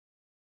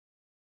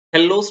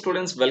Hello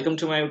students, welcome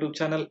to my YouTube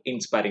channel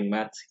Inspiring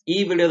Maths. ಈ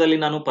ವಿಡಿಯೋದಲ್ಲಿ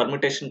ನಾನು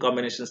ಪರ್ಮಿಟೇಷನ್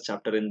ಕಾಂಬಿನೇಷನ್ಸ್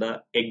ಚಾಪ್ಟರ್ ಇಂದ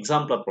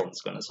ಎಕ್ಸಾಂಪ್ಲರ್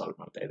ಪ್ರಾಬ್ಲಮ್ಸ್ ಗಳನ್ನ ಸಾಲ್ವ್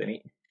ಮಾಡ್ತಾ ಇದ್ದೀನಿ.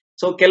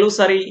 ಸೊ ಕೆಲವು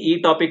ಸಾರಿ ಈ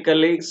ಟಾಪಿಕ್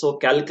ಅಲ್ಲಿ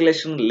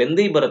ಕ್ಯಾಲ್ಕುಲೇಷನ್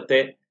ಲೆಂದಿ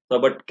ಬರುತ್ತೆ.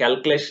 ಬಟ್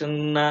ಕ್ಯಾಲ್ಕುಲೇಷನ್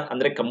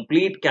ಅಂದ್ರೆ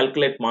ಕಂಪ್ಲೀಟ್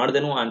ಕ್ಯಾಲ್ಕುಲೇಟ್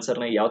ಮಾಡದೇನು ಆನ್ಸರ್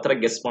ನ ಯಾವ ತರ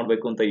ಗೆಸ್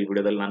ಮಾಡಬೇಕು ಅಂತ ಈ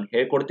ವಿಡಿಯೋದಲ್ಲಿ ನಾನು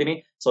ಹೇಳ್ಕೊಡ್ತೀನಿ.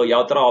 ಸೊ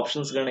ಯಾವ ತರ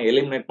ಆಪ್ಷನ್ಸ್ ಗಳನ್ನ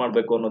ಎಲಿಮಿನೇಟ್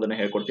ಮಾಡಬೇಕು ಅನ್ನೋದನ್ನ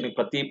ಹೇಳ್ಕೊಡ್ತೀನಿ.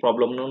 ಪ್ರತಿ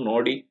ಪ್ರಾಬ್ಲಮ್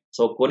ನೋಡಿ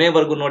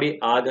ಕೊನೆವರೆಗೂ ನೋಡಿ,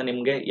 ಆಗ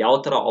ನಿಮ್ಗೆ ಯಾವ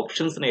ತರ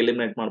ಆಪ್ಷನ್ಸ್ ನ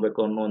ಎಲಿಮಿನೇಟ್ ಮಾಡಬೇಕು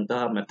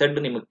ಅನ್ನುವಂತಹ ಮೆಥಡ್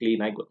ನಿಮ್ಗೆ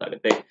ಕ್ಲೀನ್ ಆಗಿ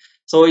ಗೊತ್ತಾಗುತ್ತೆ.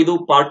 ಸೊ ಇದು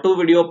ಪಾರ್ಟ್ 2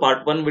 ವಿಡಿಯೋ.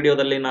 ಪಾರ್ಟ್ 1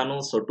 ವಿಡಿಯೋದಲ್ಲಿ ನಾನು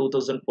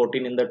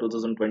 2014 ಇಂದ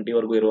 2020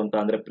 ವರೆಗೂ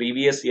ಇರುವಂತಹ ಅಂದ್ರೆ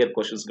ಪ್ರೀವಿಯಸ್ ಇಯರ್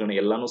ಕ್ವಶನ್ಸ್ ಗಳನ್ನ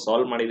ಎಲ್ಲಾನು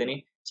ಸಾಲ್ವ್ ಮಾಡಿದ್ದೀನಿ.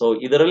 ಸೊ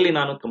ಇದರಲ್ಲಿ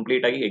ನಾನು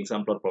ಕಂಪ್ಲೀಟ್ ಆಗಿ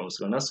ಎಕ್ಸಾಂಪಲ್ ಪ್ರಾಬ್ಲಮ್ಸ್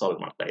ಗಳನ್ನ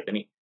ಸಾಲ್ವ್ ಮಾಡ್ತಾ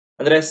ಇದ್ದೀನಿ.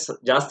 ಅಂದ್ರೆ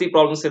ಜಾಸ್ತಿ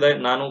ಪ್ರಾಬ್ಲಮ್ಸ್ ಇದೆ,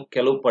 ನಾನು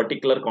ಕೆಲವು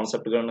ಪರ್ಟಿಕ್ಯುಲರ್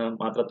ಕಾನ್ಸೆಪ್ಟ್ ಗಳನ್ನ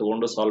ಮಾತ್ರ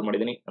ತಗೊಂಡು ಸಾಲ್ವ್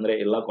ಮಾಡಿದ್ದೀನಿ, ಅಂದ್ರೆ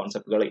ಎಲ್ಲಾ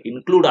ಕಾನ್ಸೆಪ್ಟ್ ಗಳು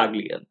ಇನ್ಕ್ಲೂಡ್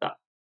ಆಗ್ಲಿ ಅಂತ.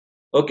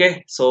 ಓಕೆ,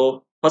 ಸೊ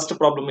ಫಸ್ಟ್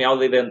ಪ್ರಾಬ್ಲಮ್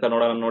ಯಾವ್ದಿದೆ ಅಂತ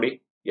ನೋಡೋಣ. ನೋಡಿ,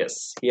 S,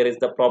 here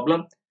is the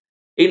problem.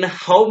 In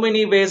how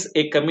many ways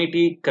a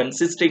committee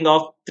consisting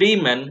of 3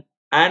 men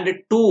and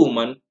 2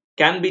 women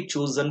can be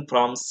chosen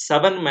from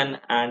 7 men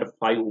and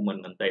 5 women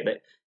ಅಂತ ಇದೆ.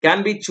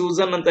 ಕ್ಯಾನ್ ಬಿ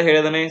ಚೂಸನ್ ಅಂತ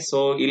ಹೇಳಿದಾನೆ. So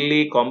ಇಲ್ಲಿ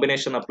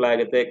combination apply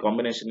ಆಗುತ್ತೆ.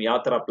 Combination ಯಾವ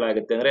ತರ ಅಪ್ಲೈ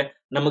ಆಗುತ್ತೆ ಅಂದ್ರೆ,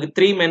 ನಮಗೆ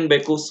 3 men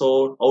ಬೇಕು. So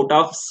out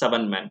of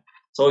 7 men,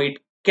 so it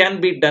can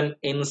be done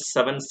in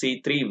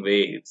 7C3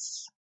 ways.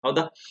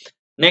 ಹೌದಾ?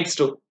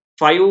 Next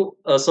 5,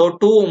 so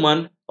 2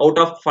 women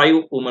out of 5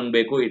 women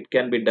ಬೇಕು. It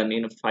can be done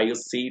in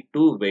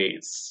 5C2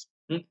 ways.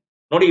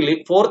 ನೋಡಿ, ಇಲ್ಲಿ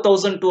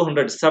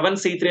 4200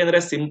 7C3 ಅಂದ್ರೆ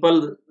ಸಿಂಪಲ್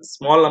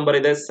ಸ್ಮಾಲ್ ನಂಬರ್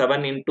ಇದೆ.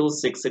 7 ಇಂಟು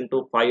 6 ಇಂಟು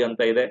 5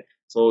 ಅಂತ ಇದೆ.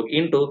 So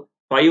into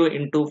 5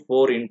 into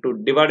 4 into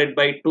divided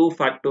by 2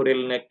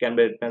 factorial can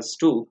be return as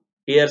 2.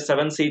 Here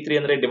 7C3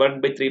 ಅಂದ್ರೆ divide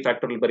by 3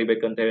 factorial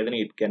ಬರಿಬೇಕು ಅಂತ ಹೇಳಿದ್ರೆ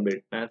it can be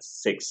return as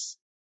 6.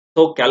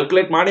 So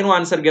calculate ಮಾಡಿನೂ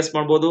ಆನ್ಸರ್ ಗೆಸ್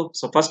ಮಾಡಬಹುದು.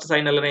 ಸೊ ಫಸ್ಟ್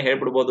ಸೈನ್ ಅಲ್ಲೇ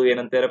ಹೇಳ್ಬಿಡ್ಬೋದು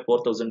ಏನಂತಾರೆ,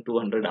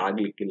 4200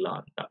 ಆಗ್ಲಿಕ್ಕಿಲ್ಲ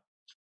ಅಂತ.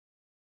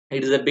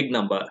 It is a big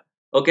number.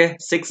 Okay,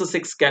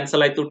 6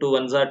 cancel ಆಯ್ತು, 2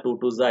 1s 2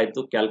 2s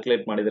ಆಯ್ತು.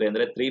 ಕ್ಯಾಲ್ಕುಲೇಟ್ ಮಾಡಿದ್ರೆ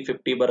ಅಂದ್ರೆ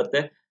 350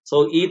 ಬರುತ್ತೆ. ಸೊ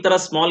ಈ ತರ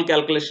ಸ್ಮಾಲ್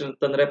ಕ್ಯಾಲ್ಕುಲೇಷನ್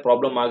ಅಂತಂದ್ರೆ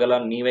ಪ್ರಾಬ್ಲಮ್ ಆಗಲ್ಲ,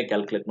 ನೀವೇ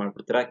ಕ್ಯಾಲ್ಕುಲೇಟ್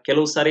ಮಾಡ್ಬಿಡ್ತೀರಾ.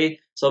 ಕೆಲವು ಸಾರಿ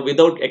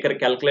ವಿದೌಟ್, ಯಾಕಂದ್ರೆ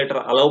ಕ್ಯಾಲ್ಕುಲೇಟರ್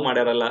ಅಲೌ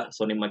ಮಾಡಿರಲ್ಲ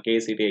ಸೊ ನಿಮ್ಮ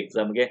KCET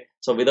ಎಕ್ಸಾಮ್ಗೆ.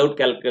 ಸೊ ವಿದೌಟ್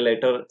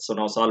ಕ್ಯಾಲ್ಕುಲೇಟರ್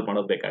ನಾವು ಸಾಲ್ವ್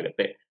ಮಾಡೋದು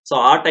ಬೇಕಾಗುತ್ತೆ. ಸೊ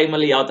ಆ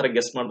ಟೈಮಲ್ಲಿ ಯಾವ ತರ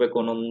ಗೆಸ್ ಮಾಡ್ಬೇಕು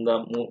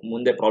ಅನ್ನೋದೊಂದು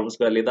ಮುಂದೆ ಪ್ರಾಬ್ಲಮ್ಸ್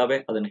ಗಳಲ್ಲಿ ಇದಾವೆ,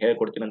 ಅದನ್ನ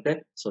ಹೇಳ್ಕೊಡ್ತೀನಂತೆ.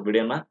 ಸೊ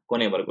ವಿಡಿಯೋನ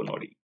ಕೊನೆವರೆಗೂ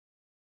ನೋಡಿ.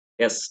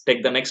 S,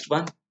 take the next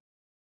one.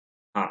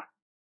 ಹಾ,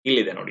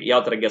 ಇಲ್ಲಿದೆ ನೋಡಿ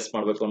ಯಾವ ತರ ಗೆಸ್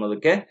ಮಾಡ್ಬೇಕು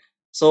ಅನ್ನೋದಕ್ಕೆ.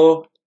 So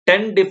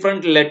 10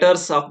 different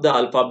letters of the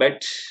alphabet,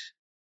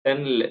 10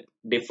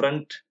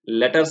 different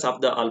letters of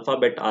the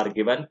alphabet are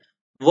given.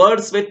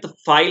 Words with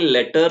 5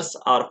 letters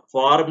are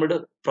formed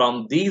from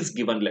these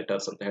given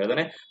letters ಅಂತ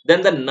ಹೇಳಿದಾನೆ.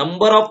 Then the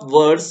number of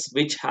words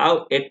which have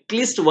at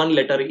least one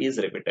letter is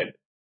repeated.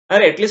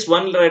 ಅಂದ್ರೆ at least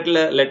one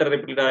letter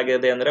repeated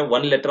ಆಗಿದೆ ಅಂದ್ರೆ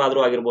 1 letter ಆದ್ರೂ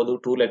ಆಗಿರ್ಬೋದು,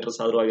 2 letters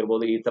ಆದ್ರೂ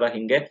ಆಗಿರ್ಬೋದು, ಈ ತರ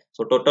ಹಿಂಗೆ.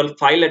 ಸೊ ಟೋಟಲ್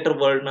 5 letter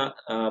ವರ್ಡ್ ನ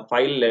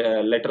 5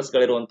 ಲೆಟರ್ಸ್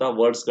ಗಳಿರುವಂತಹ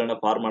ವರ್ಡ್ಸ್ ಗಳನ್ನ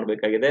ಫಾರ್ಮ್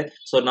ಮಾಡಬೇಕಾಗಿದೆ.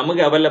 ಸೊ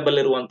ನಮಗೆ ಅವೈಲೇಬಲ್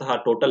ಇರುವಂತಹ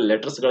ಟೋಟಲ್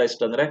ಲೆಟರ್ಸ್ ಗಳು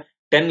ಎಷ್ಟಂದ್ರೆ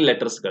 10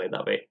 ಲೆಟರ್ಸ್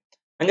ಗಳಿದಾವೆ.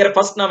 ಹಂಗಾರೆ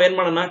ಫಸ್ಟ್ ನಾವೇನ್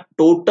ಮಾಡೋಣ,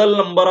 ಟೋಟಲ್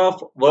ನಂಬರ್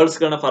ಆಫ್ ವರ್ಡ್ಸ್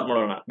ಗಳನ್ನ ಫಾರ್ಮ್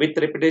ಮಾಡೋಣ. ವಿತ್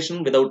ರಿಪಿಟೇಷನ್,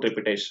 ವಿದೌಟ್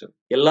ರಿಪಿಟೇಷನ್,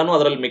 ಎಲ್ಲಾನು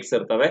ಅದರಲ್ಲಿ ಮಿಕ್ಸ್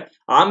ಇರ್ತವೆ.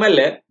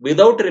 ಆಮೇಲೆ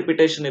ವಿದೌಟ್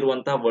ರಿಪಿಟೇಷನ್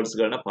ಇರುವಂತಹ ವರ್ಡ್ಸ್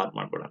ಗಳನ್ನ ಫಾರ್ಮ್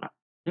ಮಾಡ್ಬಿಡೋಣ.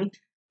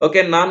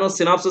 ಓಕೆ, ನಾನು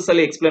ಸಿನಾಪ್ಸಿಸ್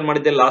ಅಲ್ಲಿ ಎಕ್ಸ್ಪ್ಲೇನ್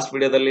ಮಾಡಿದ್ದೆ ಲಾಸ್ಟ್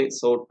ವಿಡಿಯೋದಲ್ಲಿ.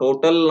 So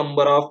total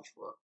number of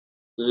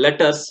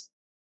letters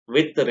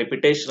with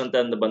repetition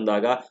ಅಂತ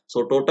ಬಂದಾಗ, ಸೊ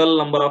ಟೋಟಲ್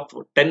ನಂಬರ್ ಆಫ್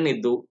 10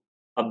 ಇದ್ದು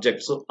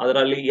ಅಬ್ಜೆಕ್ಟ್ಸ್,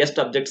 ಅದರಲ್ಲಿ ಎಷ್ಟು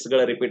ಅಬ್ಜೆಕ್ಟ್ಸ್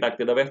ಗಳು ರಿಪೀಟ್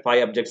ಆಗ್ತಿದಾವೆ,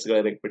 5 ಅಬ್ಜೆಕ್ಟ್ಸ್ ಗಳು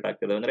ರಿಪೀಟ್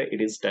ಆಗ್ತಿದಾವೆ ಅಂದ್ರೆ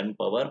it is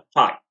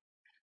 10^5.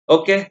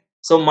 Okay,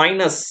 so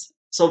minus,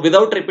 so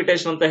without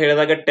repetition ಅಂತ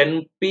ಹೇಳಿದಾಗ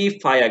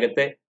 10p5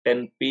 ಆಗುತ್ತೆ.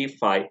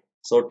 10p5,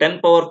 so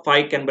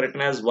 10^5 can be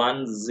return as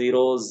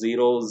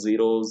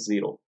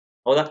 10000.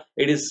 ಹೌದಾ?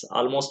 It is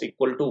almost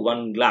equal to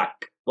 1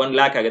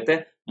 lakh ಆಗುತ್ತೆ.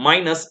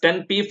 ಮೈನಸ್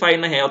 10p5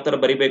 ನ ಯಾವ ತರ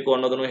ಬರಿಬೇಕು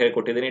ಅನ್ನೋದನ್ನು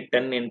ಹೇಳ್ಕೊಟ್ಟಿದ್ದೀನಿ.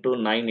 10 into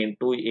 9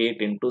 into 8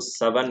 into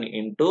 7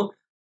 into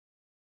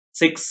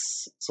 6.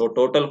 So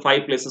total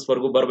 5 places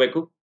ವರೆಗೂ ಬರಬೇಕು.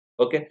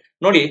 ಓಕೆ,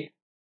 ನೋಡಿ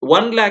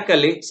 1 lakh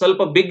ಅಲ್ಲಿ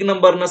ಸ್ವಲ್ಪ ಬಿಗ್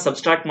ನಂಬರ್ ನ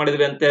ಸಬ್ಸ್ಟ್ರಾಕ್ಟ್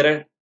ಮಾಡಿದ್ವಿ ಅಂತಾರೆ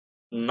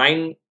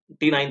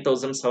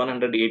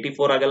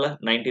 99,784 ಆಗಲ್ಲ,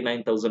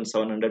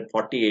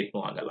 99,748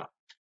 ಆಗಲ್ಲ.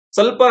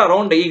 ಸ್ವಲ್ಪ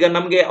ಅರೌಂಡ್, ಈಗ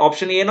ನಮ್ಗೆ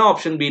ಆಪ್ಷನ್ ಏನೋ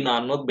ಆಪ್ಷನ್ ಬಿ ನಾ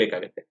ಅನ್ನೋದು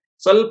ಬೇಕಾಗುತ್ತೆ.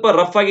 ಸ್ವಲ್ಪ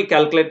ರಫ್ ಆಗಿ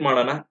ಕ್ಯಾಲ್ಕುಲೇಟ್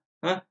ಮಾಡೋಣ.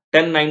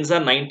 10 9s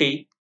 90,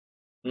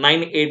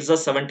 9 8s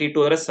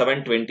 72 ಅಂದ್ರೆ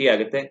 720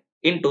 ಆಗುತ್ತೆ.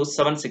 Into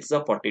 7 6s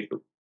 42.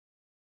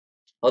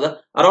 ಹೌದಾ?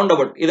 ಅರೌಂಡ್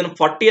ಅಬೌಟ್ ಇದನ್ನ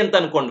 40 ಅಂತ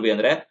ಅನ್ಕೊಂಡ್ವಿ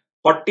ಅಂದ್ರೆ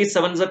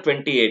 47s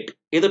 28,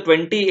 ಇದು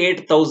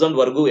 28,000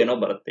 ವರ್ಗೂ ಏನೋ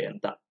ಬರುತ್ತೆ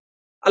ಅಂತ.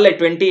 ಅಲ್ಲೇ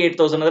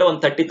 28,000 ಅಂದ್ರೆ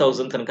ಒಂದು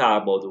 30,000 ತನಕ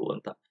ಆಗಬಹುದು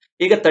ಅಂತ.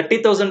 ಈಗ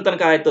 30,000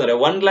 ತನಕ ಆಯ್ತು ಅಂದ್ರೆ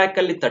 1 lakh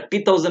ಅಲ್ಲಿ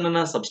 30,000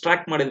 ಅನ್ನ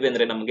ಸಬ್ಸ್ಟ್ರಾಕ್ಟ್ ಮಾಡಿದ್ವಿ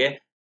ಅಂದ್ರೆ ನಮಗೆ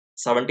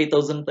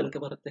 70,000 ತನಕ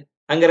ಬರುತ್ತೆ.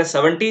 ಹಂಗಾರೆ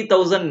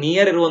 70,000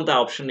 ನಿಯರ್ ಇರುವಂತ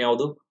ಆಪ್ಷನ್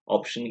ಯಾವುದು?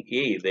 ಆಪ್ಷನ್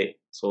ಎ ಇದೆ.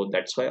 So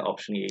that's why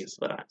option A is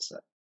our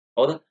answer.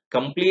 ಹೌದಾ?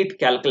 ಕಂಪ್ಲೀಟ್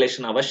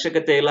ಕ್ಯಾಲ್ಕುಲೇಷನ್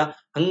ಅವಶ್ಯಕತೆ ಇಲ್ಲ.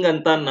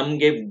 ಹಂಗಂತ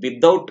ನಮ್ಗೆ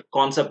ವಿದೌಟ್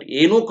ಕಾನ್ಸೆಪ್ಟ್,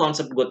 ಏನೂ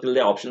ಕಾನ್ಸೆಪ್ಟ್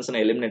ಗೊತ್ತಿಲ್ಲದೆ ಆಪ್ಷನ್ಸ್ ನ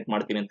ಎಲಿಮಿನೇಟ್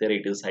ಮಾಡ್ತೀನಿ ಅಂತಾರೆ,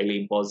 it is highly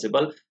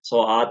impossible. So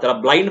ಆ ತರ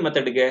ಬ್ಲೈಂಡ್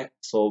ಮೆಥಡ್ ಗೆ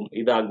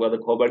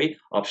ಇದಾಗೋದಕ್ಕೆ ಹೋಗಬೇಡಿ.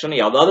 ಆಪ್ಷನ್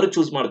ಯಾವ್ದಾದ್ರು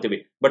ಚೂಸ್ ಮಾಡ್ತೀವಿ,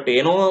 ಬಟ್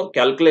ಏನೋ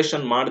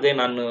ಕ್ಯಾಲ್ಕುಲೇಷನ್ ಮಾಡದೆ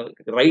ನಾನು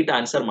ರೈಟ್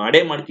ಆನ್ಸರ್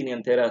ಮಾಡೇ ಮಾಡ್ತೀನಿ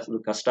ಅಂತ ಹೇಳಿ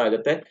ಅದು ಕಷ್ಟ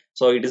ಆಗುತ್ತೆ.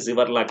 So it is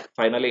your luck.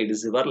 Finally it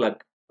is your luck.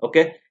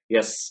 Okay,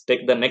 yes,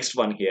 take the next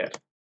one here.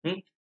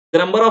 The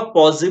number of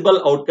possible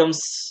outcomes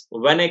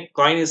when a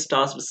coin is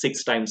tossed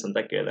 6 times ಅಂತ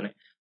ಕೇಳಿದಾನೆ.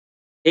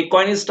 A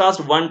coin is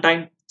tossed one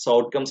time, so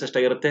outcomes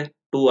ಎಷ್ಟಾಗಿರುತ್ತೆ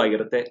 2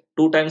 ಆಗಿರುತ್ತೆ.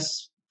 2 times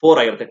 4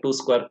 ಆಗಿರುತ್ತೆ, 2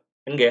 square.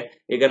 ಹಂಗೆ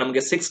ಈಗ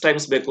ನಮಗೆ 6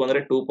 times ಬೇಕು ಅಂದ್ರೆ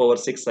 2 power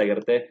 6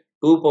 ಆಗಿರುತ್ತೆ.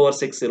 2 power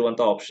 6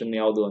 ಇರುವಂತ ಆಪ್ಷನ್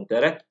ಯಾವುದು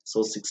ಅಂತಾರೆ? So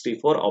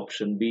 64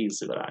 option B is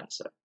your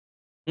answer.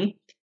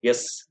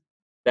 Yes,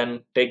 then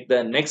take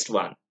the next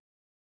one.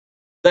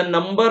 The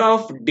number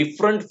of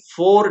different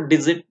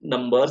 4-digit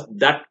numbers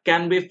that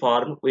can be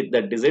formed with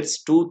the digits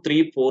 2,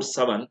 3, 4,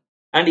 7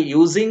 and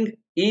using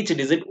each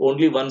digit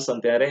only once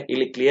ಅಂತ ಹೇಳಿದ್ರೆ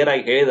ಇಲ್ಲಿ clear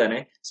ಆಗಿ ಹೇಳಿದಾನೆ.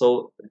 So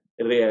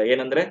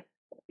ಏನಂದ್ರೆ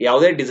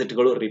ಯಾವುದೇ digit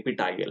ಗಳು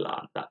repeat ಆಗಿಲ್ಲ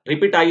ಅಂತ.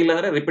 ರಿಪೀಟ್ ಆಗಿಲ್ಲ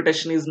ಅಂದ್ರೆ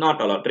repetition is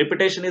not allowed.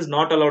 Repetition is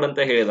not allowed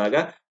ಅಂತ ಹೇಳಿದಾಗ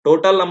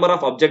ಟೋಟಲ್ ನಂಬರ್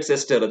ಆಫ್ ಆಬ್ಜೆಕ್ಟ್ಸ್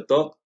ಎಷ್ಟು ಇರುತ್ತೋ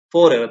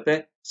 4 ಇರುತ್ತೆ.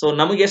 ಸೊ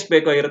ನಮಗೆ ಎಷ್ಟು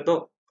ಬೇಕಾಗಿರುತ್ತೋ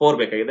 4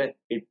 ಬೇಕಾಗಿದೆ,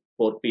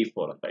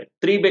 4p4 ಅಂತ ಇದೆ.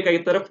 3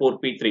 ಬೇಕಾಗಿತ್ತಾರೆ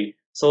 4p3.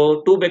 So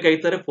 2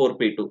 ಬೇಕಾಗಿತ್ತಾರೆ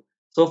 4p2.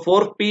 So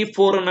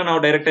 4p4 ಅನ್ನ ನಾವು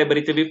ಡೈರೆಕ್ಟ್ ಆಗಿ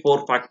ಬರಿತೀವಿ 4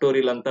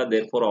 ಫ್ಯಾಕ್ಟೋರಿಯಲ್ ಅಂತ.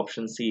 therefore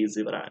option C is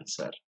your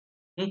answer.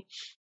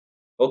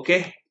 Okay,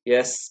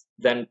 yes,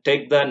 then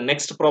take the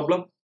next problem.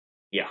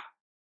 Yeah,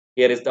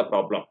 here is the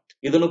problem.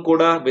 ಇದನ್ನು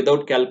ಕೂಡ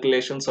ವಿದೌಟ್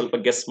ಕ್ಯಾಲ್ಕುಲೇಷನ್ ಸ್ವಲ್ಪ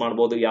ಗೆಸ್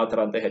ಮಾಡಬಹುದು ಯಾವ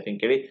ತರ ಅಂತ ಹೇಳ್ತೀನಿ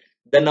ಕೇಳಿ.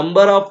 The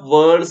number of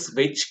words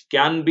which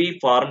can be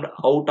formed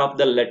out of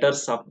the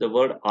letters of the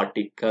word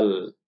article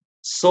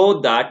so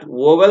that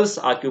vowels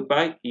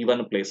occupy even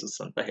places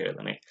ಅಂತ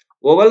ಹೇಳಿದಾನೆ.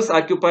 vowels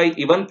occupy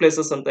even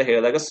places ಅಂತ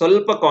ಹೇಳಿದಾಗ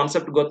ಸ್ವಲ್ಪ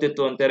ಕಾನ್ಸೆಪ್ಟ್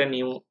ಗೊತ್ತಿತ್ತು ಅಂತಾರೆ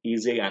ನೀವು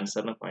ಈಸಿಯಾಗಿ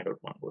ಆನ್ಸರ್ ನ ಫೈಂಡ್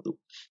ಔಟ್ ಮಾಡಬಹುದು.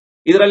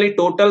 ಇದರಲ್ಲಿ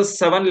ಟೋಟಲ್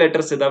 7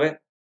 ಲೆಟರ್ಸ್ ಇದಾವೆ.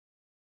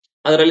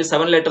 ಅದರಲ್ಲಿ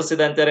 7 ಲೆಟರ್ಸ್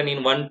ಇದೆ ಅಂತಾರೆ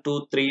ನೀನು 1 2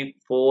 3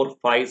 4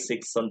 5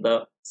 6 ಅಂತ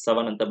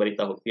 7 ಅಂತ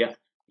ಬರಿತಾ ಹೋಗ್ತೀಯ.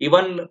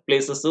 ಇವನ್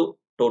ಪ್ಲೇಸಸ್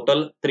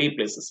ಟೋಟಲ್ 3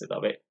 ಪ್ಲೇಸಸ್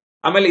ಇದಾವೆ.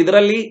 ಆಮೇಲೆ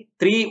ಇದರಲ್ಲಿ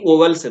 3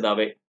 ಓವಲ್ಸ್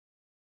ಇದಾವೆ.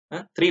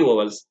 3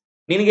 ಓವಲ್ಸ್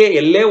ನಿನಗೆ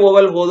ಎಲ್ಲೇ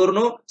ಓವಲ್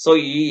ಹೋದ್ರು ಸೊ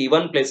ಈ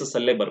ಇವನ್ ಪ್ಲೇಸಸ್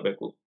ಅಲ್ಲೇ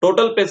ಬರಬೇಕು.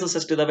 Total places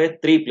ಎಷ್ಟಿದಾವೆ?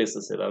 3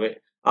 ಪ್ಲೇಸಸ್ ಇದಾವೆ.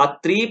 ಆ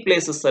 3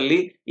 ಪ್ಲೇಸಸ್ ಅಲ್ಲಿ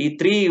ಈ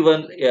 3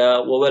 ಇವನ್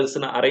ಓವಲ್ಸ್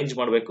ನ ಅರೇಂಜ್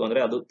ಮಾಡಬೇಕು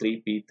ಅಂದ್ರೆ ಅದು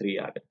 3p3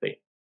 ಆಗುತ್ತೆ.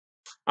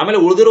 ಆಮೇಲೆ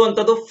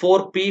ಉಳಿದಿರುವಂತದ್ದು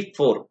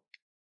 4p4.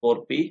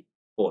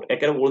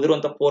 ಯಾಕಂದ್ರೆ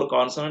ಉಳಿದಿರುವಂತ 4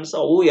 ಕಾನ್ಸನೆಂಟ್ಸ್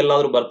ಅವು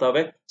ಎಲ್ಲಾದ್ರೂ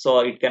ಬರ್ತವೆ. So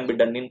it can be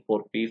done in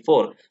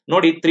 4p4.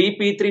 ನೋಡಿ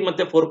 3p3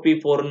 ಮತ್ತೆ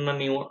 4p4 ನ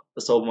ನೀವು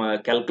ಸೊ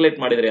ಕ್ಯಾಲ್ಕುಲೇಟ್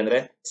ಮಾಡಿದ್ರಿ ಅಂದ್ರೆ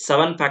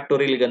 7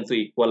 ಫ್ಯಾಕ್ಟೋರಿಯಲ್ ಗಂತೂ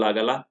ಈಕ್ವಲ್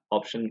ಆಗಲ್ಲ.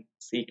 Option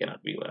C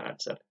cannot be your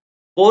answer.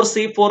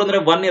 4c4 ಅಂದ್ರೆ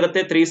 1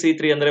 ಇರುತ್ತೆ,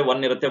 3c3 ಅಂದ್ರೆ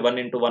 1 ಇರುತ್ತೆ. 1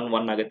 into 1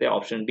 1 ಆಗುತ್ತೆ.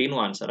 ಆಪ್ಷನ್ ಡಿ ನು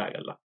ಆನ್ಸರ್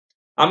ಆಗಲ್ಲ.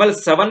 ಆಮೇಲೆ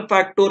 7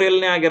 ಫ್ಯಾಕ್ಟೋರಿಯಲ್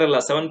ನೇ ಆಗಿರಲ್ಲ.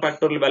 7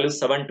 ಫ್ಯಾಕ್ಟೋರಿಯಲ್ ವ್ಯಾಲ್ಯೂ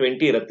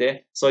 720 ಇರುತ್ತೆ.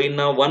 ಸೊ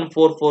ಇನ್ನ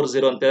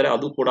 1440 ಅಂತ ಹೇಳಿದ್ರೆ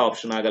ಅದು ಕೂಡ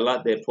ಆಪ್ಷನ್ ಆಗಲ್ಲ.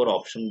 therefore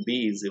option B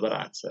is your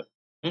answer.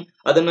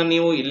 ಅದನ್ನ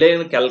ನೀವು ಇಲ್ಲೇ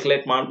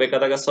ಕ್ಯಾಲ್ಕುಲೇಟ್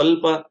ಮಾಡ್ಬೇಕಾದಾಗ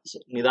ಸ್ವಲ್ಪ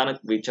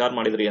ನಿಧಾನಕ್ಕೆ ವಿಚಾರ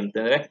ಮಾಡಿದ್ರಿ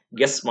ಅಂತಂದ್ರೆ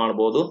ಗೆಸ್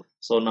ಮಾಡಬಹುದು.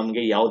 ಸೊ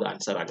ನಮ್ಗೆ ಯಾವ್ದು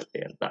ಆನ್ಸರ್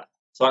ಆಗುತ್ತೆ ಅಂತ.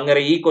 ಸೊ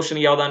ಹಂಗಾರೆ ಈ ಕ್ವಶನ್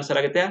ಯಾವ್ದು ಆನ್ಸರ್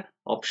ಆಗುತ್ತೆ?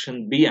 ಆಪ್ಷನ್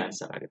ಬಿ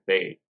ಆನ್ಸರ್ ಆಗುತ್ತೆ.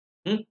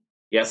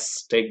 S,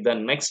 take the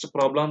next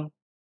problem.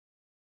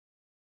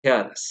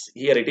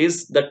 Here it is.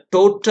 The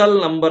total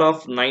number of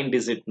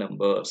 9-digit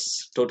numbers.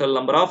 Total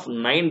number of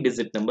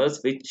 9-digit numbers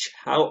which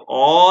have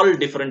all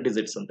different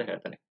digits ಅಂತ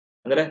ಹೇಳ್ತಾನೆ.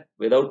 ಅಂದ್ರೆ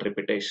without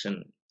repetition.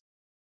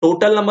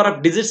 Total number of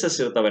digits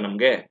ಎಷ್ಟು ಇರ್ತವೆ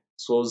ನಮ್ಗೆ?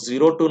 So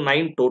 0 to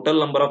 9 total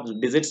number of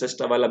digits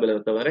ಎಷ್ಟು available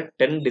ಇರ್ತವೆ ಅಂದ್ರೆ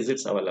 10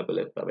 digits available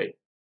ಇರ್ತವೆ.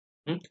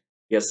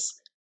 ಎಸ್,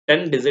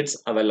 10 ಡಿಜಿಟ್ಸ್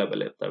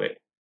ಅವೈಲಬಲ್ ಇರ್ತವೆ.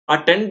 ಆ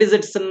 10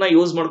 ಡಿಜಿಟ್ಸ್ ಅನ್ನ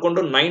ಯೂಸ್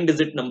ಮಾಡ್ಕೊಂಡು 9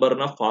 ಡಿಜಿಟ್ ನಂಬರ್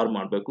ನ ಫಾರ್ಮ್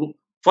ಮಾಡಬೇಕು.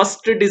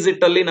 ಫಸ್ಟ್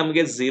ಡಿಜಿಟ್ ಅಲ್ಲಿ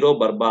ನಮಗೆ 0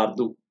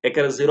 ಬರಬಾರ್ದು.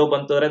 ಯಾಕಂದ್ರೆ 0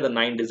 ಬಂತಂದ್ರೆ ಅದು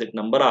 9 ಡಿಜಿಟ್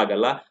ನಂಬರ್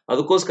ಆಗಲ್ಲ.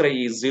 ಅದಕ್ಕೋಸ್ಕರ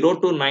ಈ 0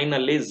 to 9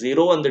 ಅಲ್ಲಿ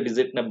 0 ಒಂದು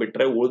ಡಿಜಿಟ್ ನ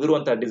ಬಿಟ್ರೆ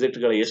ಉಳಿದಿರುವಂತಹ ಡಿಜಿಟ್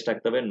ಗಳು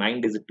ಎಷ್ಟಾಗ್ತವೆ? 9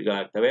 ಡಿಜಿಟ್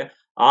ಗಳಾಗ್ತವೆ.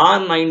 ಆ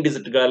 9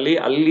 ಡಿಜಿಟ್ ಗಳಲ್ಲಿ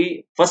ಅಲ್ಲಿ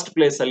ಫಸ್ಟ್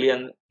ಪ್ಲೇಸ್ ಅಲ್ಲಿ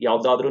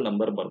ಯಾವ್ದಾದ್ರು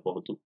ನಂಬರ್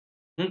ಬರಬಹುದು.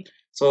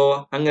 ಸೊ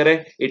ಹಂಗಾರೆ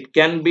it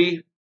can be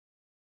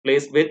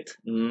place with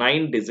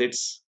 9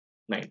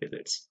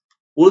 digits.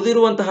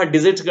 ಉಳಿದಿರುವಂತಹ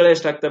digits ಗಳು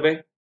ಎಷ್ಟಾಗ್ತವೆ?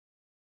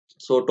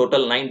 ಸೊ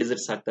ಟೋಟಲ್ 9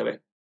 ಡಿಜಿಟ್ಸ್ ಆಗ್ತವೆ.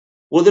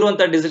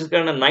 ಉಳಿದಿರುವಂತಹ ಡಿಜಿಟ್ಸ್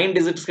ಗಳನ್ನ 9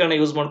 ಡಿಜಿಟ್ಸ್ ಗಳನ್ನ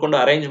ಯೂಸ್ ಮಾಡ್ಕೊಂಡು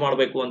ಅರೇಂಜ್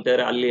ಮಾಡಬೇಕು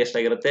ಅಂತಂದ್ರೆ ಅಲ್ಲಿ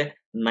ಎಷ್ಟಾಗಿರುತ್ತೆ?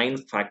 9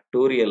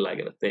 ಫ್ಯಾಕ್ಟೋರಿಯಲ್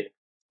ಆಗಿರುತ್ತೆ.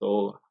 ಸೊ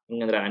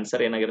ಹಂಗಂದ್ರೆ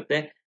ಆನ್ಸರ್ ಏನಾಗಿರುತ್ತೆ?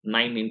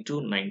 9 into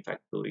 9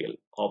 factorial.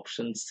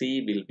 Option C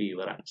will be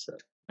your answer.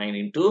 9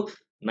 into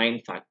 9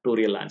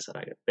 factorial answer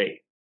ಆಗುತ್ತೆ.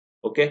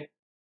 Okay,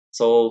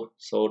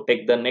 so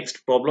take the next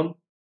problem.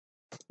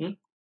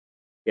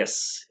 S,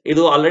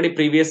 ಇದು ಆಲ್ರೆಡಿ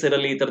ಪ್ರೀವಿಯಸ್ ಇಯರ್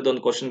ಅಲ್ಲಿ ಈ ತರದ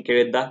ಒಂದು ಕ್ವಶನ್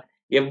ಕೇಳಿದ್ದ.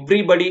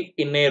 Everybody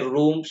in a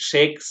room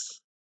shakes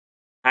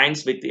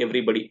hands with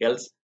everybody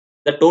else.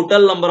 The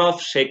total number of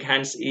shake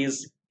hands is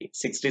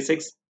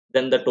 66.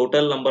 Then the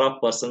total number of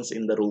persons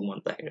in the room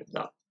ಅಂತ ಹೇಳ್ದ.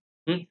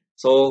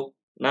 So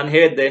ನಾನು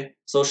ಹೇಳಿದ್ದೆ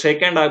ಸೊ ಶೇಕ್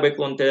ಹ್ಯಾಂಡ್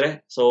ಆಗ್ಬೇಕು ಅಂತ ಹೇಳಿದ್ರೆ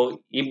ಸೊ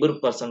ಇಬ್ಬರು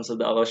persons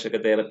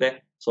ಅವಶ್ಯಕತೆ ಇರುತ್ತೆ.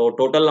 So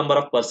total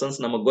number of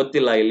persons ನಮಗ್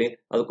ಗೊತ್ತಿಲ್ಲ ಇಲ್ಲಿ.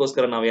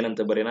 ಅದಕ್ಕೋಸ್ಕರ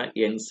ನಾವೇನಂತ ಬರೀನ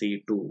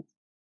NC2.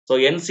 ಸೊ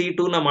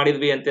NC2 ನ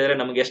ಮಾಡಿದ್ವಿ ಅಂತ ಹೇಳಿದ್ರೆ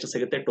ನಮ್ಗೆ ಎಷ್ಟು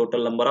ಸಿಗುತ್ತೆ?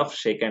 Total number of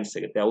shake hand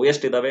ಸಿಗುತ್ತೆ. ಅವು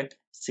ಎಷ್ಟಿದಾವೆ?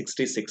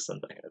 66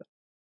 ಅಂತ ಹೇಳಿದ್ರೆ.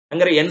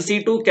 ಹಂಗಾರೆ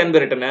NC2 can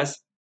be return as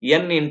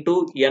n into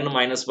n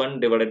minus 1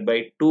 divided by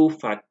 2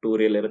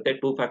 factorial ಇರುತ್ತೆ.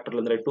 2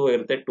 ಫ್ಯಾಕ್ಟೋರಿಯಲ್ ಅಂದ್ರೆ 2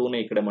 ಇರುತ್ತೆ. 2 ನ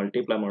ಈ ಕಡೆ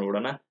multiply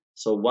ಮಾಡ್ಬಿಡೋಣ.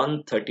 So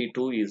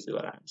 132 is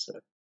your answer.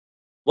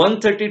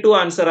 132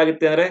 answer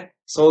ಆಗುತ್ತೆ ಅಂದ್ರೆ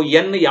ಸೊ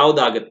n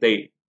ಯಾವ್ದಾಗುತ್ತೆ?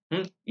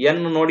 n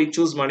ನೋಡಿ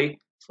ಚೂಸ್ ಮಾಡಿ.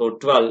 ಸೊ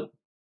 12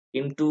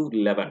 into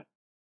 11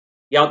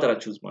 ಯಾವ ತರ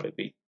ಚೂಸ್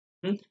ಮಾಡಿದ್ವಿ?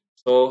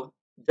 ಸೊ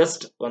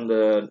ಜಸ್ಟ್ ಒಂದು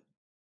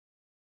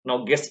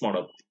ನಾವು ಗೆಸ್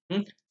ಮಾಡೋದು.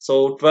 ಸೊ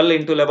 12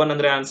 into 11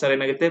 ಅಂದ್ರೆ ಆನ್ಸರ್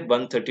ಏನಾಗುತ್ತೆ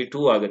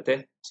 132 ಆಗುತ್ತೆ.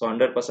 ಸೊ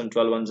 100%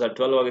 12 ones are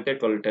 12 ಆಗುತ್ತೆ,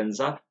 12 tens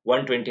are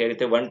 120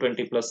 ಆಗುತ್ತೆ.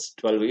 120 plus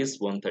 12 is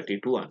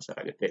 132 ಆನ್ಸರ್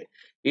ಆಗುತ್ತೆ.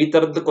 ಈ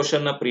ತರದ್ದು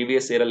ಕ್ವಶನ್ ನ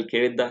ಪ್ರೀವಿಯಸ್ ಇಯರ್ ಅಲ್ಲಿ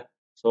ಕೇಳಿದ್ದ.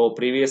 ಸೊ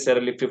ಪ್ರೀವಿಯಸ್ ಇಯರ್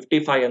ಅಲ್ಲಿ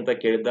 55 ಅಂತ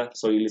ಕೇಳಿದ್ದ.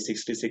 ಸೊ ಇಲ್ಲಿ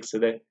 66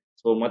 ಇದೆ.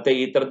 ಸೊ ಮತ್ತೆ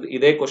ಈ ತರದ್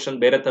ಇದೇ ಕ್ವಶನ್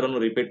ಬೇರೆ ತರನು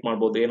ರಿಪೀಟ್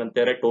ಮಾಡಬಹುದು.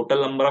 ಏನಂತಾರೆ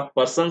ಟೋಟಲ್ ನಂಬರ್ ಆಫ್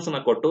ಪರ್ಸನ್ಸ್ ನ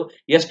ಕೊಟ್ಟು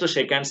ಎಷ್ಟು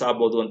ಶೇಕ್ ಹ್ಯಾಂಡ್ಸ್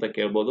ಆಗ್ಬೋದು ಅಂತ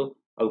ಕೇಳ್ಬೋದು.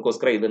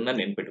 ಅದಕ್ಕೋಸ್ಕರ ಇದನ್ನ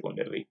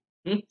ನೆನ್ಪಿಟ್ಕೊಂಡಿರ್ರಿ.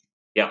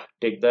 ಯಾ,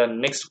 take the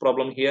next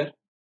problem here.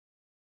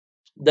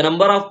 The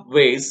number of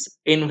ways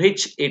in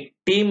which a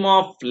team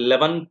of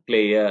 11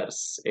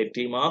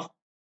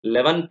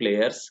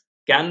 players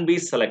can be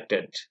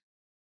selected.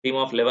 Team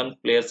of 11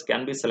 players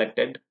can be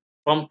selected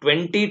from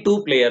 22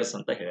 players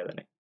ಅಂತ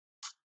ಹೇಳಿದಾನೆ.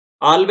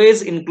 Always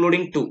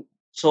including 2.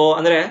 ಸೊ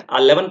ಅಂದ್ರೆ ಆ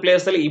 11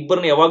 players ಅಲ್ಲಿ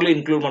ಇಬ್ಬರನ್ನ ಯಾವಾಗ್ಲೂ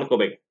ಇನ್ಕ್ಲೂಡ್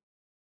ಮಾಡ್ಕೋಬೇಕು.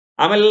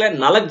 ಆಮೇಲೆ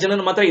 4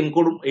 ಜನನ ಮಾತ್ರ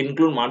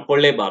ಇನ್ಕ್ಲೂಡ್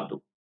ಮಾಡ್ಕೊಳ್ಳೇಬಾರ್ದು.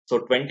 ಸೊ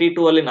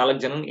 22 ಅಲ್ಲಿ 4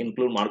 ಜನನ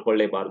ಇನ್ಕ್ಲೂಡ್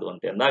ಮಾಡ್ಕೊಳ್ಳೇಬಾರ್ದು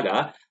ಅಂತ ಅಂದಾಗ,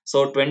 ಸೊ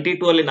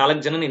 22 ಅಲ್ಲಿ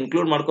 4 ಜನನ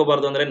ಇನ್ಕ್ಲೂಡ್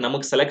ಮಾಡ್ಕೋಬಾರ್ದು ಅಂದ್ರೆ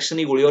ನಮಗ್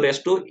ಸೆಲೆಕ್ಷನ್ ಉಳಿಯೋರು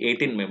ಎಷ್ಟು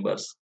 18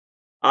 ಮೆಂಬರ್ಸ್.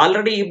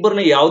 ಆಲ್ರೆಡಿ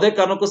ಇಬ್ಬರನ್ನ ಯಾವುದೇ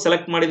ಕಾರಣಕ್ಕೂ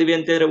ಸೆಲೆಕ್ಟ್ ಮಾಡಿದೀವಿ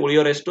ಅಂತ ಹೇಳಿದ್ರೆ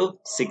ಉಳಿಯೋರು ಎಷ್ಟು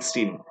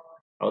 16.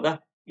 ಹೌದಾ?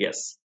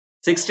 ಎಸ್,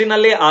 16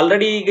 ಅಲ್ಲಿ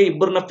ಆಲ್ರೆಡಿ ಈಗ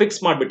ಇಬ್ಬರನ್ನ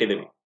ಫಿಕ್ಸ್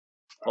ಮಾಡ್ಬಿಟ್ಟಿದೀವಿ.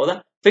 ಹೌದಾ?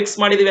 ಫಿಕ್ಸ್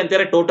ಮಾಡಿದೀವಿ ಅಂತ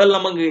ಹೇಳಿದ್ರೆ ಟೋಟಲ್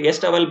ನಮಗೆ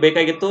ಎಷ್ಟು ಅವೈಲ್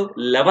ಬೇಕಾಗಿತ್ತು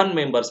 11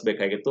 ಮೆಂಬರ್ಸ್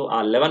ಬೇಕಾಗಿತ್ತು. ಆ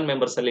 11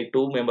 ಮೆಂಬರ್ಸ್ ಅಲ್ಲಿ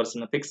 2 ಮೆಂಬರ್ಸ್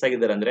ಫಿಕ್ಸ್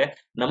ಆಗಿದ್ದಾರೆ ಅಂದ್ರೆ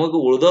ನಮಗೂ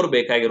ಉಳಿದೋರು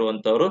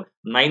ಬೇಕಾಗಿರುವಂತವ್ರು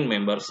 9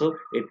 members.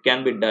 It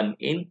can be done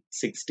in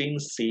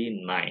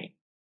 16C9.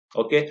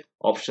 Okay,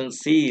 option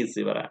C is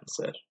your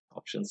answer.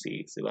 Option C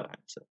is your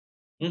answer.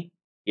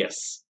 Yes.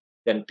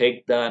 Then take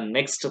the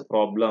next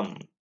problem.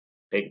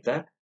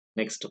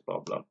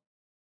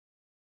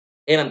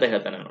 ಏನಂತ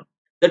ಹೇಳ್ತಾನೆ ನೋಡಿ.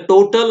 The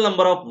total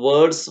number of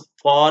words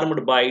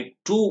formed by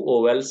 2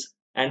 vowels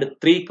and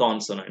 3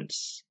 consonants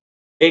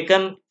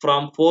taken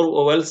from 4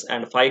 vowels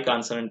and 5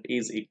 consonant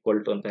is equal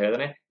to ಅಂತ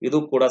ಹೇಳಿದಾನೆ. ಇದು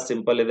ಕೂಡ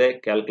simple ಇದೆ,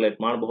 calculate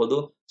ಮಾಡಬಹುದು.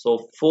 So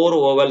 4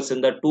 vowels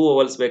ಇಂದ 2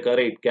 vowels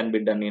ಬೇಕಾದ್ರೆ it can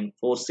be done in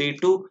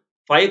 4C2.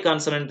 5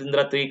 consonant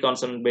ಇಂದ 3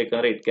 ಕಾನ್ಸನೆಂಟ್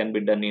ಬೇಕಾದ್ರೆ it can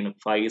be done in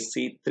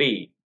 5C3.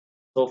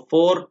 So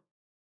 4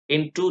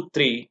 into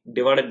 3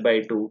 divided by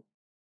 2,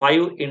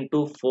 5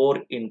 into 4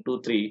 into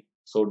 3,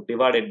 so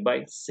divided by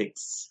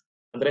 6.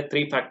 ಅಂದ್ರೆ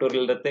 3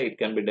 factorial ಇರುತ್ತೆ. It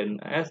can be done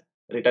as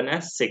written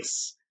as 6.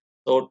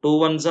 So 2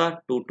 ones are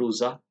 2 twos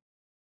are,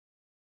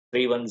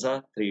 3 ones are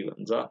 3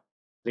 ones are,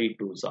 3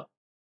 twos are.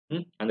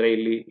 ಅಂದ್ರೆ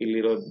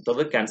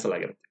ಇಲ್ಲಿರೋದು cancel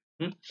ಆಗಿರುತ್ತೆ.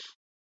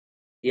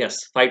 S,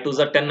 5 twos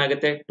are 10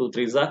 ಆಗುತ್ತೆ, 2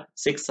 threes are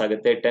 6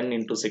 ಆಗುತ್ತೆ. 10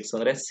 into 6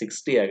 ಅಂದ್ರೆ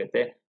 60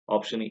 ಆಗುತ್ತೆ.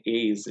 Option A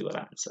is your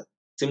answer.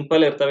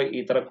 Simple ಇರ್ತವೆ ಈ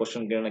ತರ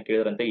ಕ್ವಶನ್ ಗಳನ್ನ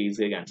ಕೇಳಿದ್ರಂತೆ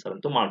ಈಸಿಯಾಗಿ ಆನ್ಸರ್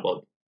ಅಂತೂ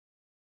ಮಾಡಬಹುದು.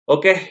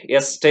 Okay,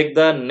 S, take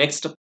the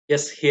next.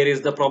 S, here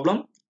is the problem.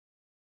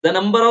 The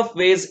number of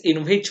ways in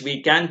which we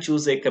can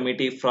choose a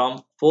committee from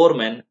 4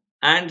 men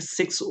and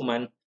 6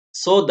 women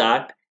so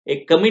that a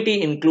committee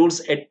includes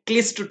at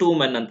least 2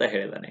 men ಅಂತ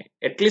ಹೇಳಿದಾನೆ.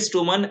 At least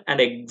 2 men and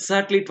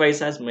exactly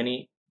twice as many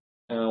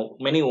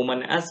women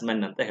as men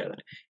ಅಂತ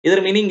ಹೇಳಿದಾನೆ. ಇದರ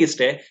meaning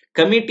ಇಷ್ಟೇ,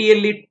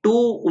 ಕಮಿಟಿಯಲ್ಲಿ 2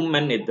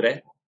 women ಇದ್ರೆ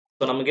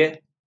so ನಮಗೆ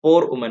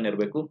 4 women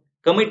ಇರಬೇಕು.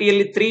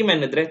 ಕಮಿಟಿಯಲ್ಲಿ 3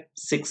 men ಇದ್ರೆ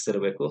 6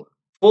 ಇರಬೇಕು.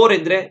 4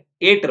 ಇದ್ರೆ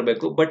 8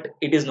 ಇರಬೇಕು. But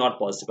it is not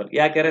possible.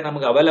 ಯಾಕಂದ್ರೆ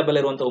ನಮಗೆ ಅವೈಲಬಲ್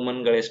ಇರುವಂತ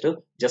ವುಮನ್ ಗಳು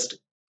ಜಸ್ಟ್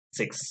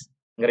 6.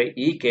 ಅಂದ್ರೆ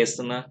ಈ ಕೇಸ್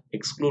ನ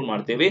ಎಕ್ಸ್ಕ್ಲೂಡ್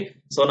ಮಾಡ್ತೀವಿ.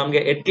 ಸೊ ನಮಗೆ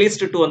ಅಟ್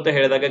ಲೀಸ್ಟ್ 2 ಅಂತ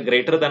ಹೇಳಿದಾಗ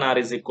greater than R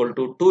is equal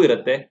to 2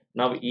 ಇರುತ್ತೆ.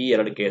 ನಾವು ಈ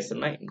ಎರಡು ಕೇಸ್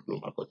ನ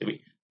ಇನ್ಕ್ಲೂಡ್ ಮಾಡ್ಕೋತೀವಿ.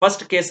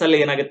 ಫಸ್ಟ್ ಕೇಸ್ ಅಲ್ಲಿ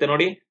ಏನಾಗುತ್ತೆ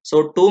ನೋಡಿ. So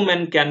 2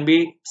 men can be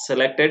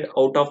selected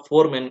out of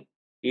 4 men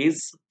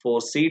is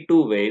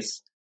 4C2 ways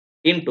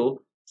into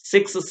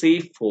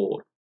 6C4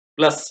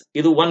 plus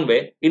ಇದು 1 ವೇ.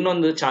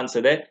 ಇನ್ನೊಂದು ಚಾನ್ಸ್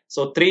ಇದೆ.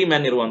 ಸೊ 3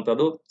 men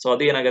ಇರುವಂತದ್ದು. ಸೊ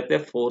ಅದು ಏನಾಗುತ್ತೆ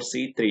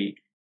 4C3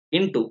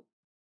 into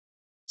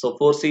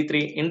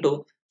 4C3 into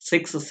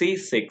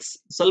 6C6.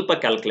 ಸ್ವಲ್ಪ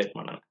ಕ್ಯಾಲ್ಕುಲೇಟ್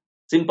ಮಾಡೋಣ.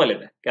 ಸಿಂಪಲ್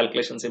ಇದೆ,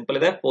 ಕ್ಯಾಲ್ಕುಲೇಷನ್ ಸಿಂಪಲ್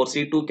ಇದೆ.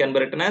 4C2 can be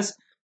return as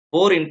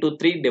 4 into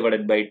 3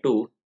 divided by 2.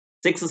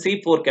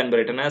 6C4 can be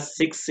return as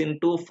 6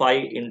 into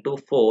 5 into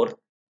 4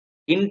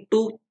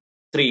 into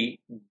 3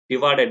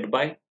 divided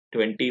by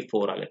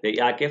 24 ಆಗುತ್ತೆ.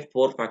 ಯಾಕೆ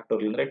 4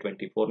 ಫ್ಯಾಕ್ಟೋರಿಯಲ್ ಅಂದ್ರೆ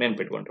 24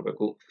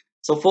 ನೆನ್ಪಿಟ್ಕೊಂಡಿರ್ಬೇಕು.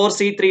 ಸೊ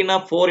 4C3 ನ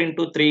 4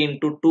 into 3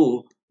 into 2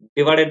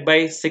 divided by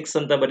 6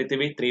 ಅಂತ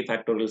ಬರಿತೀವಿ. 3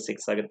 ಫ್ಯಾಕ್ಟೋರಿಯಲ್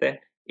 6 ಆಗುತ್ತೆ.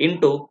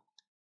 ಇಂಟು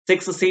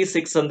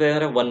 6C6 ಅಂತ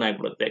ಹೇಳಿದ್ರೆ 1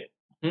 ಆಗ್ಬಿಡುತ್ತೆ.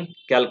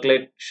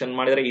 ಕ್ಯಾಲ್ಕುಲೇಷನ್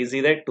ಮಾಡಿದ್ರೆ ಈಸಿ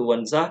ಇದೆ. 2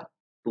 ones are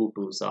 2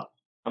 twos are.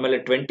 ಆಮೇಲೆ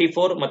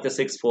 24 ಮತ್ತೆ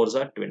 6 4s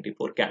are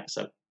 24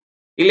 ಕ್ಯಾನ್ಸಲ್.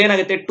 ಇಲ್ಲಿ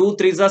ಏನಾಗುತ್ತೆ 2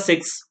 3s are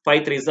 6,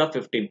 5 3s are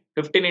 15.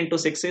 15 into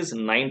 6 is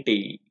 90.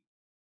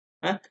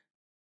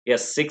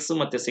 S, 6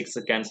 ಮತ್ತೆ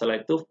 6 ಕ್ಯಾನ್ಸಲ್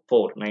ಆಯ್ತು.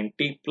 4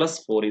 90 plus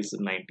 4 is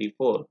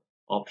 94.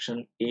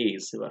 Option A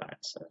is your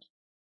answer.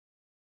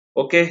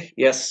 Okay,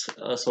 S.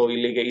 So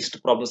ಇಲ್ಲಿಗೆ ಇಷ್ಟು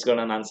ಪ್ರಾಬ್ಲಮ್ಸ್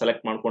ಗಳನ್ನ ನಾನು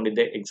ಸೆಲೆಕ್ಟ್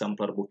ಮಾಡ್ಕೊಂಡಿದ್ದೆ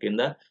ಎಕ್ಸಾಂಪ್ಲರ್ ಬುಕ್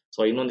ಇಂದ. ಸೊ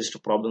ಇನ್ನೊಂದಿಷ್ಟು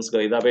ಪ್ರಾಬ್ಲಮ್ಸ್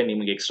ಗಳು ಇದಾವೆ.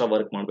 ನಿಮಗೆ ಎಕ್ಸ್ಟ್ರಾ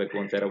ವರ್ಕ್ ಮಾಡಬೇಕು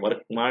ಅಂತಾರೆ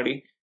ವರ್ಕ್ ಮಾಡಿ.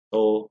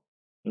 ಸೊ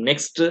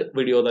ನೆಕ್ಸ್ಟ್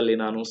ವಿಡಿಯೋದಲ್ಲಿ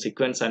ನಾನು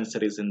ಸೀಕ್ವೆನ್ಸ್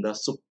ಆನ್ಸರೀಸ್ ಇಂದ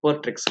ಸೂಪರ್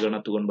ಟ್ರಿಕ್ಸ್ ಗಳನ್ನ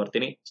ತಗೊಂಡ್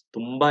ಬರ್ತೀನಿ.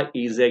 ತುಂಬಾ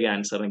ಈಸಿಯಾಗಿ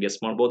ಆನ್ಸರ್ ಗೆಸ್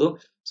ಮಾಡಬಹುದು.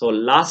 ಸೊ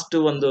ಲಾಸ್ಟ್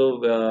ಒಂದು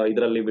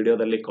ಇದರಲ್ಲಿ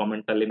ವಿಡಿಯೋದಲ್ಲಿ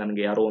ಕಾಮೆಂಟ್ ಅಲ್ಲಿ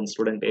ನನಗೆ ಯಾರೋ ಒಂದು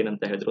ಸ್ಟೂಡೆಂಟ್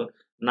ಏನಂತ ಹೇಳಿದ್ರು,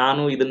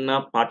 ನಾನು ಇದನ್ನ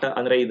ಪಾಠ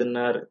ಅಂದ್ರೆ ಇದನ್ನ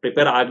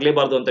ಪ್ರಿಪೇರ್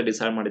ಆಗ್ಲೇಬಾರ್ದು ಅಂತ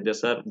ಡಿಸೈಡ್ ಮಾಡಿದ್ದೆ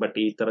ಸರ್, ಬಟ್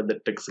ಈ ತರದ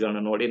ಟ್ರಿಕ್ಸ್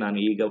ಗಳನ್ನ ನೋಡಿ ನಾನು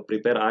ಈಗ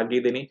ಪ್ರಿಪೇರ್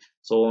ಆಗಿದ್ದೀನಿ.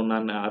 ಸೊ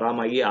ನಾನು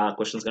ಆರಾಮಾಗಿ ಆ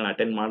ಕ್ವಶನ್ಸ್ ಗಳನ್ನ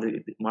ಅಟೆಂಡ್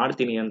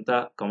ಮಾಡ್ತೀನಿ ಅಂತ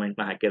ಕಮೆಂಟ್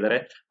ನ ಹಾಕಿದ್ದಾರೆ.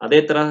 ಅದೇ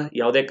ತರ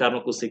ಯಾವುದೇ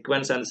ಕಾರಣಕ್ಕೂ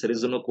ಸೀಕ್ವೆನ್ಸ್ ಅಂಡ್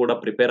ಸಿರೀಸ್ ಕೂಡ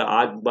ಪ್ರಿಪೇರ್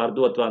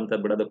ಆಗಬಾರ್ದು ಅಥವಾ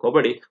ಅಂತ ಬಿಡೋದಕ್ಕೆ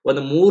ಹೋಗಬೇಡಿ.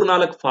 ಒಂದು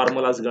 3-4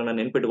 ಫಾರ್ಮುಲಾಸ್ ಗಳನ್ನ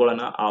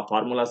ನೆನ್ಪಿಟ್ಕೊಳ್ಳೋಣ. ಆ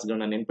ಫಾರ್ಮುಲಾಸ್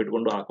ಗಳನ್ನ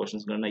ನೆನ್ಪಿಟ್ಕೊಂಡು ಆ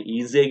ಕ್ವಶನ್ಸ್ ಗಳನ್ನ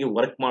ಈಸಿಯಾಗಿ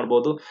ವರ್ಕ್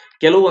ಮಾಡಬಹುದು.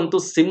 ಕೆಲವಂತೂ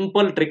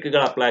ಸಿಂಪಲ್ ಟ್ರಿಕ್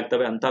ಗಳು ಅಪ್ಲೈ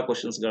ಆಗ್ತವೆ, ಅಂತ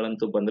ಕ್ವಶನ್ಸ್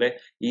ಗಳಂತೂ ಬಂದ್ರೆ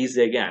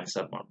ಈಸಿಯಾಗಿ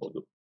ಆನ್ಸರ್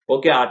ಮಾಡಬಹುದು.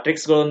 ಓಕೆ, ಆ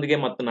ಟ್ರಿಕ್ಸ್ ಗಳೊಂದಿಗೆ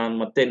ನಾನು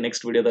ಮತ್ತೆ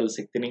ನೆಕ್ಸ್ಟ್ ವಿಡಿಯೋದಲ್ಲಿ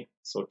ಸಿಗ್ತೀನಿ.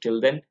 So till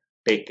then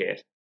take care.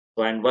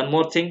 So and one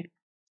more thing,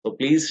 so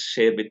please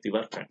share with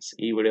your friends.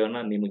 ಈ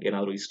ವಿಡಿಯೋನ ನಿಮ್ಗೆ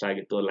ಏನಾದ್ರು ಇಷ್ಟ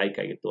ಆಗಿತ್ತು, ಲೈಕ್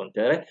ಆಗಿತ್ತು ಅಂತ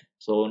ಹೇಳಿದ್ರೆ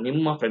ಸೊ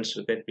ನಿಮ್ಮ ಫ್ರೆಂಡ್ಸ್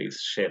ಜೊತೆ ಪ್ಲೀಸ್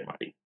ಶೇರ್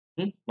ಮಾಡಿ.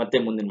 ಮತ್ತೆ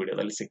ಮುಂದಿನ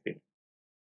ವಿಡಿಯೋದಲ್ಲಿ ಸಿಗ್ತೀನಿ.